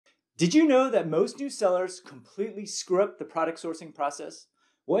Did you know that most new sellers completely screw up the product sourcing process?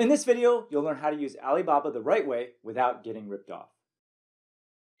 Well, in this video, you'll learn how to use Alibaba the right way without getting ripped off.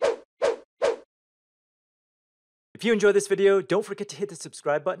 If you enjoyed this video, don't forget to hit the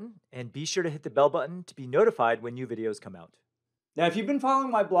subscribe button and be sure to hit the bell button to be notified when new videos come out. Now, if you've been following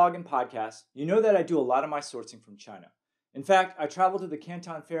my blog and podcast, you know that I do a lot of my sourcing from China. In fact, I travel to the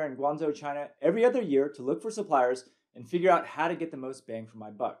Canton Fair in Guangzhou, China every other year to look for suppliers and figure out how to get the most bang for my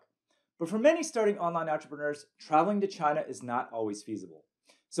buck. But for many starting online entrepreneurs, traveling to China is not always feasible.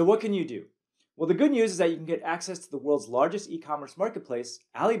 So what can you do? Well, the good news is that you can get access to the world's largest e-commerce marketplace,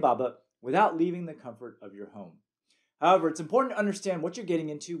 Alibaba, without leaving the comfort of your home. However, it's important to understand what you're getting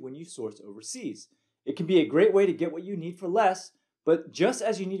into when you source overseas. It can be a great way to get what you need for less, but just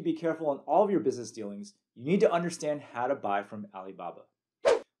as you need to be careful in all of your business dealings, you need to understand how to buy from Alibaba.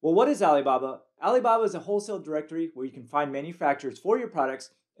 Well, what is Alibaba? Alibaba is a wholesale directory where you can find manufacturers for your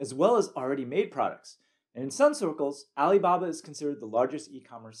products as well as already made products. And in some circles, Alibaba is considered the largest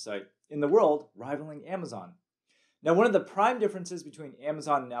e-commerce site in the world, rivaling Amazon. Now, one of the prime differences between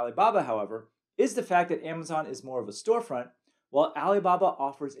Amazon and Alibaba, however, is the fact that Amazon is more of a storefront, while Alibaba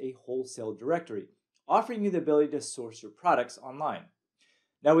offers a wholesale directory, offering you the ability to source your products online.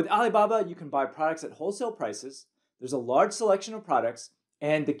 Now, with Alibaba, you can buy products at wholesale prices, there's a large selection of products,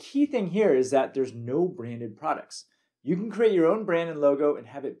 and the key thing here is that there's no branded products. You can create your own brand and logo and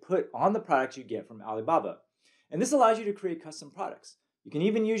have it put on the products you get from Alibaba. And this allows you to create custom products. You can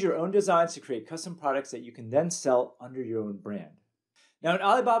even use your own designs to create custom products that you can then sell under your own brand. Now in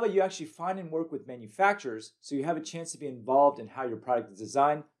Alibaba, you actually find and work with manufacturers, so you have a chance to be involved in how your product is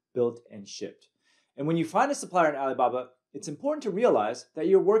designed, built, and shipped. And when you find a supplier in Alibaba, it's important to realize that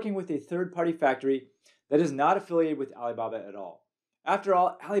you're working with a third-party factory that is not affiliated with Alibaba at all. After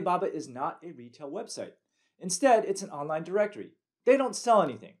all, Alibaba is not a retail website. Instead, it's an online directory. They don't sell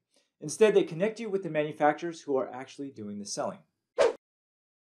anything. Instead, they connect you with the manufacturers who are actually doing the selling.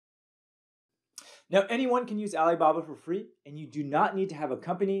 Now, anyone can use Alibaba for free, and you do not need to have a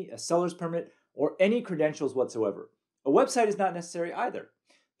company, a seller's permit, or any credentials whatsoever. A website is not necessary either.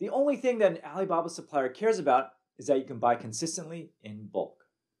 The only thing that an Alibaba supplier cares about is that you can buy consistently in bulk.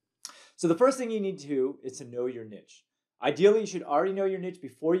 So the first thing you need to do is to know your niche. Ideally, you should already know your niche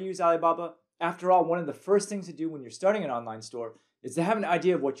before you use Alibaba. After all, one of the first things to do when you're starting an online store is to have an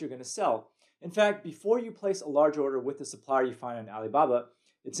idea of what you're going to sell. In fact, before you place a large order with the supplier you find on Alibaba,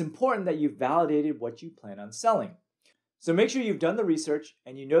 it's important that you've validated what you plan on selling. So make sure you've done the research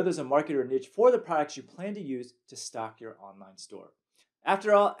and you know there's a market or niche for the products you plan to use to stock your online store.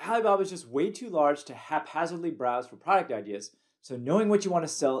 After all, Alibaba is just way too large to haphazardly browse for product ideas, so knowing what you want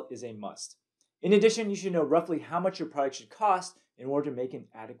to sell is a must. In addition, you should know roughly how much your product should cost in order to make an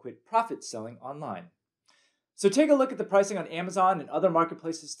adequate profit selling online. So take a look at the pricing on Amazon and other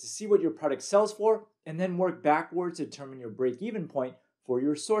marketplaces to see what your product sells for, and then work backwards to determine your break-even point for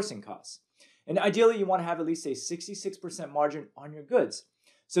your sourcing costs. And ideally, you want to have at least a 66% margin on your goods.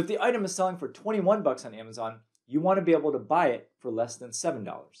 So if the item is selling for 21 bucks on Amazon, you want to be able to buy it for less than $7.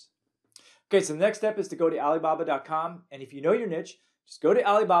 Okay, so the next step is to go to Alibaba.com, and if you know your niche, just go to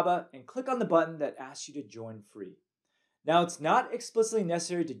Alibaba and click on the button that asks you to join free. Now, it's not explicitly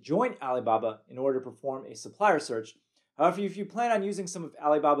necessary to join Alibaba in order to perform a supplier search. However, if you plan on using some of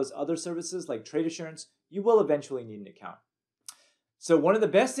Alibaba's other services like trade assurance, you will eventually need an account. So one of the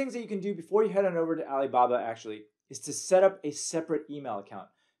best things that you can do before you head on over to Alibaba actually is to set up a separate email account.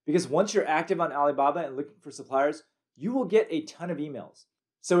 Because once you're active on Alibaba and looking for suppliers, you will get a ton of emails.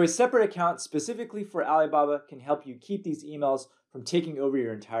 So a separate account specifically for Alibaba can help you keep these emails from taking over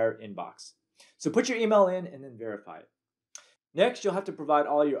your entire inbox. So put your email in and then verify it. Next, you'll have to provide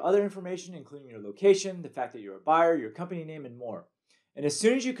all your other information, including your location, the fact that you're a buyer, your company name, and more. And as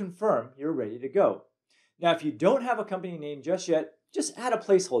soon as you confirm, you're ready to go. Now, if you don't have a company name just yet, just add a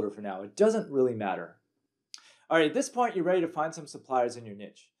placeholder for now. It doesn't really matter. All right, at this point, you're ready to find some suppliers in your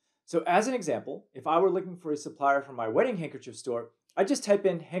niche. So as an example, if I were looking for a supplier for my wedding handkerchief store, I just type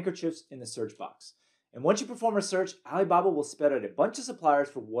in handkerchiefs in the search box. And once you perform a search, Alibaba will spit out a bunch of suppliers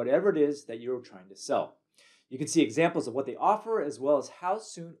for whatever it is that you're trying to sell. You can see examples of what they offer as well as how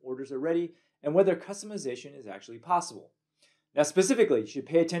soon orders are ready and whether customization is actually possible. Now specifically, you should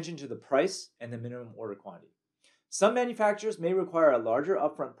pay attention to the price and the minimum order quantity. Some manufacturers may require a larger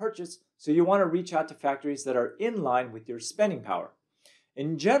upfront purchase, so you want to reach out to factories that are in line with your spending power.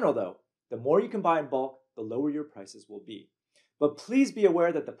 In general though, the more you can buy in bulk, the lower your prices will be. But please be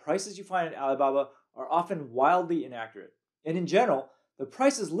aware that the prices you find at Alibaba are often wildly inaccurate. And in general, the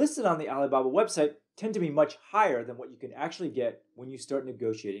prices listed on the Alibaba website tend to be much higher than what you can actually get when you start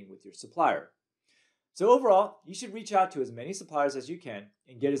negotiating with your supplier. So overall, you should reach out to as many suppliers as you can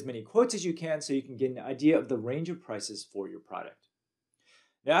and get as many quotes as you can so you can get an idea of the range of prices for your product.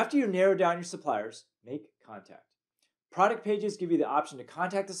 Now, after you narrow down your suppliers, make contact. Product pages give you the option to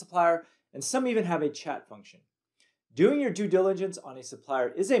contact the supplier, and some even have a chat function. Doing your due diligence on a supplier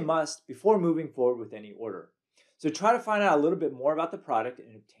is a must before moving forward with any order. So try to find out a little bit more about the product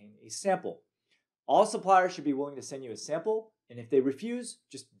and obtain a sample. All suppliers should be willing to send you a sample, and if they refuse,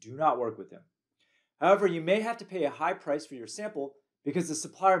 just do not work with them. However, you may have to pay a high price for your sample because the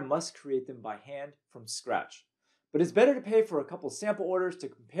supplier must create them by hand from scratch. But it's better to pay for a couple sample orders to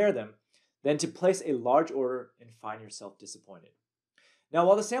compare them than to place a large order and find yourself disappointed. Now,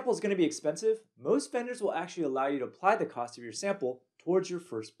 while the sample is going to be expensive, most vendors will actually allow you to apply the cost of your sample towards your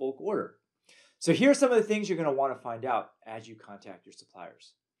first bulk order. So here are some of the things you're going to want to find out as you contact your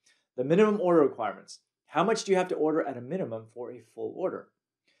suppliers. The minimum order requirements. How much do you have to order at a minimum for a full order?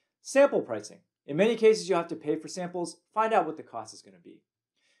 Sample pricing. In many cases, you'll have to pay for samples. Find out what the cost is going to be.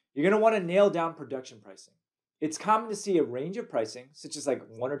 You're going to want to nail down production pricing. It's common to see a range of pricing, such as like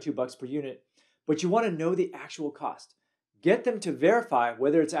 $1 or $2 per unit, but you want to know the actual cost. Get them to verify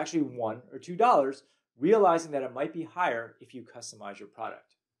whether it's actually $1 or $2, realizing that it might be higher if you customize your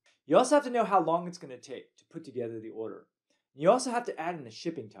product. You also have to know how long it's going to take to put together the order. You also have to add in the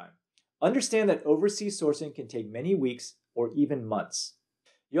shipping time. Understand that overseas sourcing can take many weeks or even months.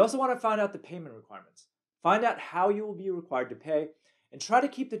 You also want to find out the payment requirements. Find out how you will be required to pay, and try to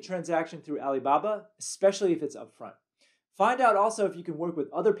keep the transaction through Alibaba, especially if it's upfront. Find out also if you can work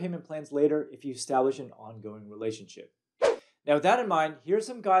with other payment plans later if you establish an ongoing relationship. Now, with that in mind, here are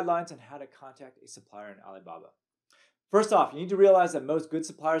some guidelines on how to contact a supplier in Alibaba. First off, you need to realize that most good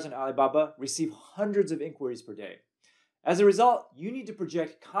suppliers in Alibaba receive hundreds of inquiries per day. As a result, you need to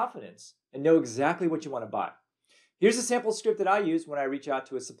project confidence and know exactly what you want to buy. Here's a sample script that I use when I reach out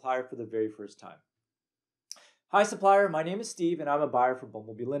to a supplier for the very first time. Hi supplier, my name is Steve and I'm a buyer for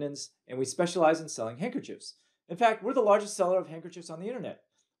Bumblebee Linens, and we specialize in selling handkerchiefs. In fact, we're the largest seller of handkerchiefs on the internet.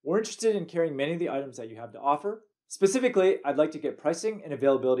 We're interested in carrying many of the items that you have to offer. Specifically, I'd like to get pricing and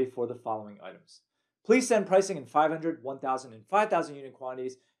availability for the following items. Please send pricing in 500, 1,000, and 5,000 unit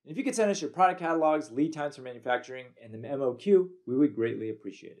quantities, and if you could send us your product catalogs, lead times for manufacturing, and the MOQ, we would greatly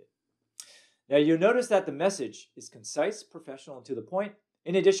appreciate it. Now you'll notice that the message is concise, professional, and to the point.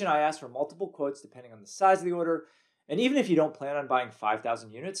 In addition, I ask for multiple quotes depending on the size of the order, and even if you don't plan on buying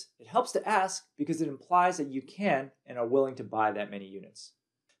 5,000 units, it helps to ask because it implies that you can and are willing to buy that many units.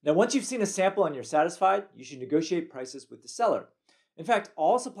 Now, once you've seen a sample and you're satisfied, you should negotiate prices with the seller. In fact,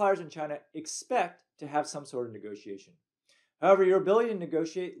 all suppliers in China expect to have some sort of negotiation. However, your ability to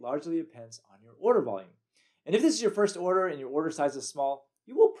negotiate largely depends on your order volume. And if this is your first order and your order size is small,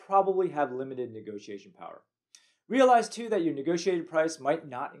 you will probably have limited negotiation power. Realize too that your negotiated price might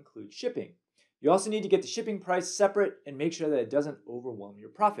not include shipping. You also need to get the shipping price separate and make sure that it doesn't overwhelm your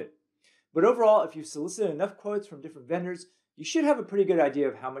profit. But overall, if you've solicited enough quotes from different vendors, you should have a pretty good idea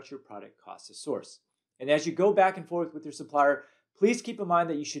of how much your product costs to source. And as you go back and forth with your supplier, please keep in mind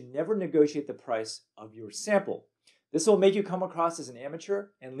that you should never negotiate the price of your sample. This will make you come across as an amateur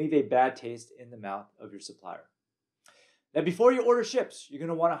and leave a bad taste in the mouth of your supplier. Now, before your order ships, you're going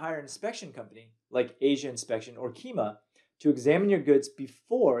to want to hire an inspection company like Asia Inspection or Kima to examine your goods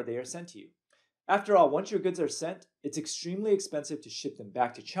before they are sent to you. After all, once your goods are sent, it's extremely expensive to ship them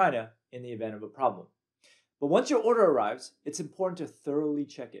back to China in the event of a problem. But once your order arrives, it's important to thoroughly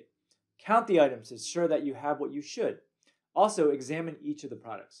check it. Count the items to ensure that you have what you should. Also, examine each of the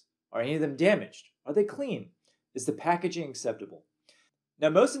products. Are any of them damaged? Are they clean? Is the packaging acceptable? Now,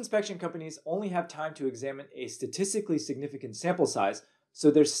 most inspection companies only have time to examine a statistically significant sample size,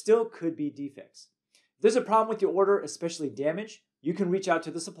 so there still could be defects. If there's a problem with your order, especially damage, you can reach out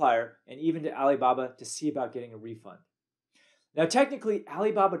to the supplier and even to Alibaba to see about getting a refund. Now, technically,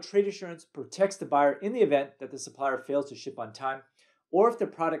 Alibaba Trade Assurance protects the buyer in the event that the supplier fails to ship on time, or if the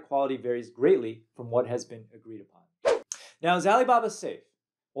product quality varies greatly from what has been agreed upon. Now, is Alibaba safe?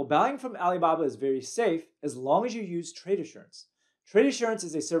 Well, buying from Alibaba is very safe as long as you use Trade Assurance. Trade Assurance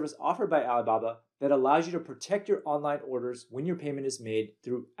is a service offered by Alibaba that allows you to protect your online orders when your payment is made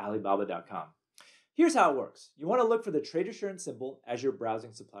through Alibaba.com. Here's how it works. You want to look for the Trade Assurance symbol as you're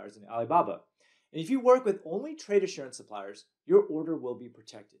browsing suppliers in Alibaba. And if you work with only Trade Assurance suppliers, your order will be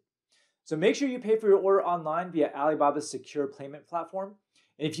protected. So make sure you pay for your order online via Alibaba's secure payment platform.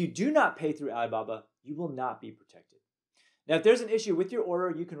 And if you do not pay through Alibaba, you will not be protected. Now, if there's an issue with your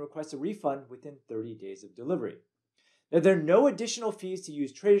order, you can request a refund within 30 days of delivery. Now, there are no additional fees to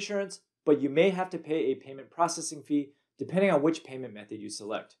use Trade Assurance, but you may have to pay a payment processing fee depending on which payment method you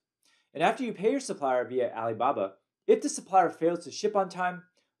select. And after you pay your supplier via Alibaba, if the supplier fails to ship on time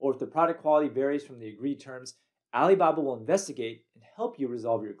or if the product quality varies from the agreed terms, Alibaba will investigate and help you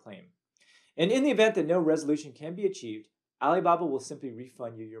resolve your claim. And in the event that no resolution can be achieved, Alibaba will simply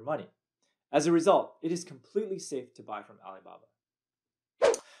refund you your money. As a result, it is completely safe to buy from Alibaba.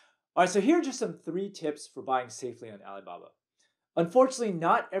 All right, so here are just some 3 tips for buying safely on Alibaba. Unfortunately,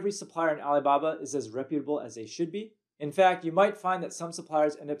 not every supplier on Alibaba is as reputable as they should be. In fact, you might find that some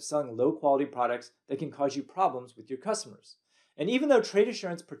suppliers end up selling low-quality products that can cause you problems with your customers. And even though trade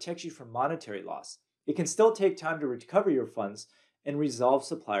assurance protects you from monetary loss, it can still take time to recover your funds and resolve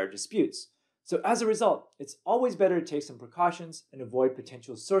supplier disputes. So as a result, it's always better to take some precautions and avoid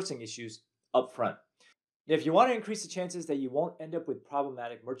potential sourcing issues up front. If you want to increase the chances that you won't end up with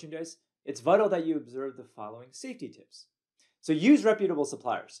problematic merchandise, it's vital that you observe the following safety tips. So use reputable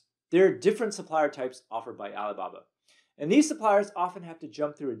suppliers. There are different supplier types offered by Alibaba, and these suppliers often have to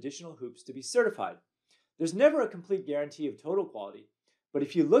jump through additional hoops to be certified. There's never a complete guarantee of total quality, but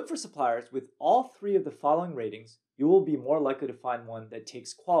if you look for suppliers with all 3 of the following ratings, you will be more likely to find one that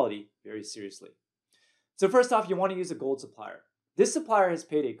takes quality very seriously. So first off, you want to use a gold supplier. This supplier has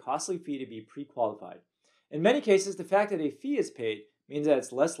paid a costly fee to be pre-qualified. In many cases, the fact that a fee is paid means that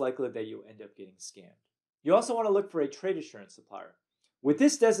it's less likely that you'll end up getting scammed. You also want to look for a trade assurance supplier. With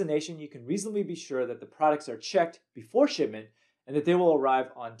this designation, you can reasonably be sure that the products are checked before shipment and that they will arrive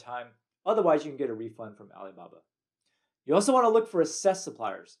on time. Otherwise, you can get a refund from Alibaba. You also want to look for assessed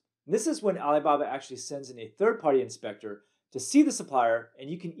suppliers. And this is when Alibaba actually sends in a third-party inspector to see the supplier, and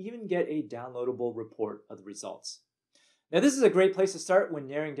you can even get a downloadable report of the results. Now, this is a great place to start when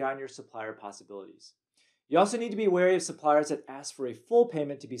narrowing down your supplier possibilities. You also need to be wary of suppliers that ask for a full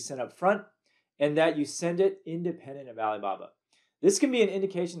payment to be sent up front and that you send it independent of Alibaba. This can be an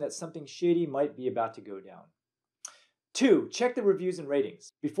indication that something shady might be about to go down. 2, check the reviews and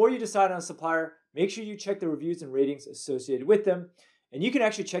ratings. Before you decide on a supplier, make sure you check the reviews and ratings associated with them. And you can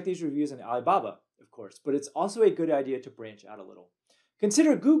actually check these reviews on Alibaba, of course, but it's also a good idea to branch out a little.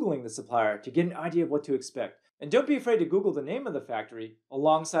 Consider Googling the supplier to get an idea of what to expect. And don't be afraid to Google the name of the factory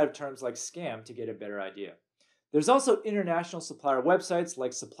alongside terms like scam to get a better idea. There's also international supplier websites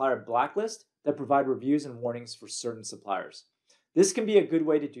like Supplier Blacklist that provide reviews and warnings for certain suppliers. This can be a good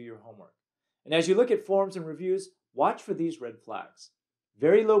way to do your homework. And as you look at forums and reviews, watch for these red flags.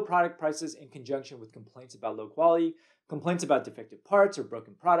 Very low product prices in conjunction with complaints about low quality, complaints about defective parts or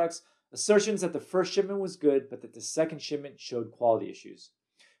broken products, assertions that the first shipment was good but that the second shipment showed quality issues,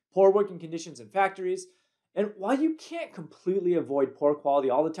 poor working conditions in factories. And while you can't completely avoid poor quality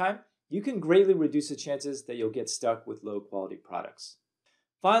all the time, you can greatly reduce the chances that you'll get stuck with low quality products.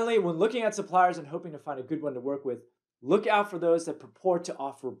 Finally, when looking at suppliers and hoping to find a good one to work with, look out for those that purport to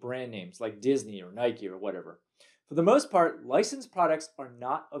offer brand names like Disney or Nike or whatever. For the most part, licensed products are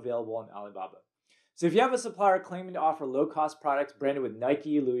not available on Alibaba. So if you have a supplier claiming to offer low-cost products branded with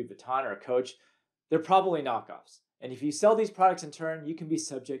Nike, Louis Vuitton, or Coach, they're probably knockoffs. And if you sell these products in turn, you can be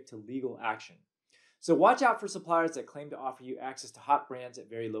subject to legal action. So watch out for suppliers that claim to offer you access to hot brands at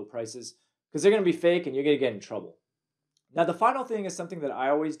very low prices, because they're going to be fake and you're going to get in trouble. Now, the final thing is something that I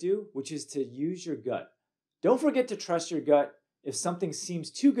always do, which is to use your gut. Don't forget to trust your gut. If something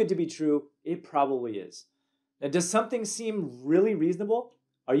seems too good to be true, it probably is. Now, does something seem really reasonable?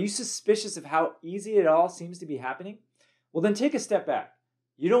 Are you suspicious of how easy it all seems to be happening? Well, then take a step back.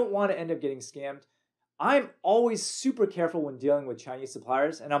 You don't want to end up getting scammed. I'm always super careful when dealing with Chinese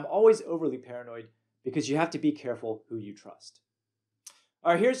suppliers, and I'm always overly paranoid because you have to be careful who you trust.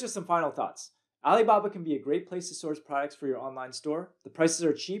 All right, here's just some final thoughts. Alibaba can be a great place to source products for your online store. The prices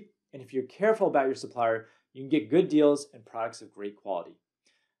are cheap, and if you're careful about your supplier, you can get good deals and products of great quality.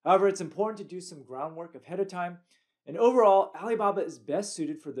 However, it's important to do some groundwork ahead of time, and overall, Alibaba is best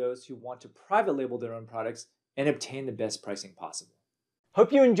suited for those who want to private label their own products and obtain the best pricing possible.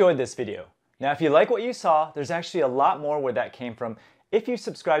 Hope you enjoyed this video. Now, if you like what you saw, there's actually a lot more where that came from if you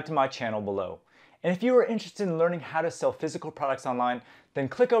subscribe to my channel below. And if you are interested in learning how to sell physical products online, then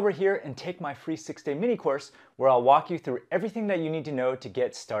click over here and take my free 6-day mini course where I'll walk you through everything that you need to know to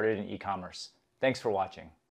get started in e-commerce. Thanks for watching.